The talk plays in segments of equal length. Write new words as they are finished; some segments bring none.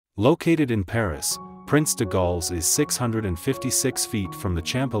Located in Paris, Prince de Galles is 656 feet from the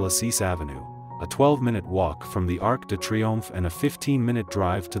Champs-Élysées Avenue, a 12-minute walk from the Arc de Triomphe and a 15-minute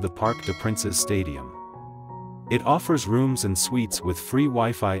drive to the Parc des Princes Stadium. It offers rooms and suites with free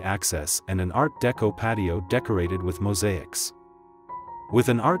Wi-Fi access and an Art Deco patio decorated with mosaics. With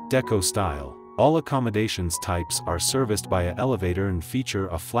an Art Deco style, all accommodations types are serviced by an elevator and feature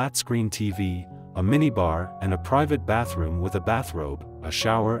a flat-screen TV, a minibar and a private bathroom with a bathrobe, a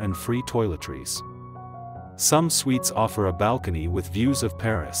shower and free toiletries. Some suites offer a balcony with views of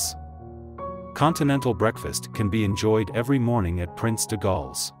Paris. Continental breakfast can be enjoyed every morning at Prince de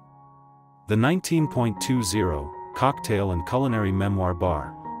Galles. The 19.20 cocktail and culinary memoir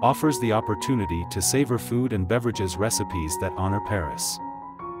bar offers the opportunity to savor food and beverages recipes that honor Paris.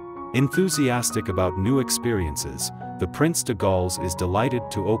 Enthusiastic about new experiences, the Prince de Galles is delighted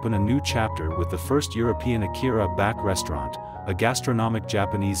to open a new chapter with the first European Akira Back restaurant, a gastronomic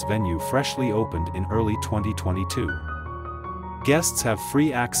Japanese venue freshly opened in early 2022. Guests have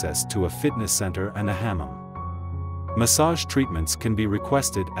free access to a fitness center and a hammam. Massage treatments can be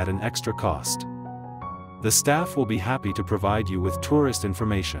requested at an extra cost. The staff will be happy to provide you with tourist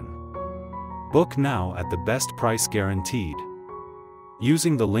information. Book now at the best price guaranteed.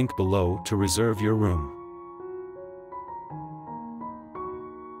 Using the link below to reserve your room.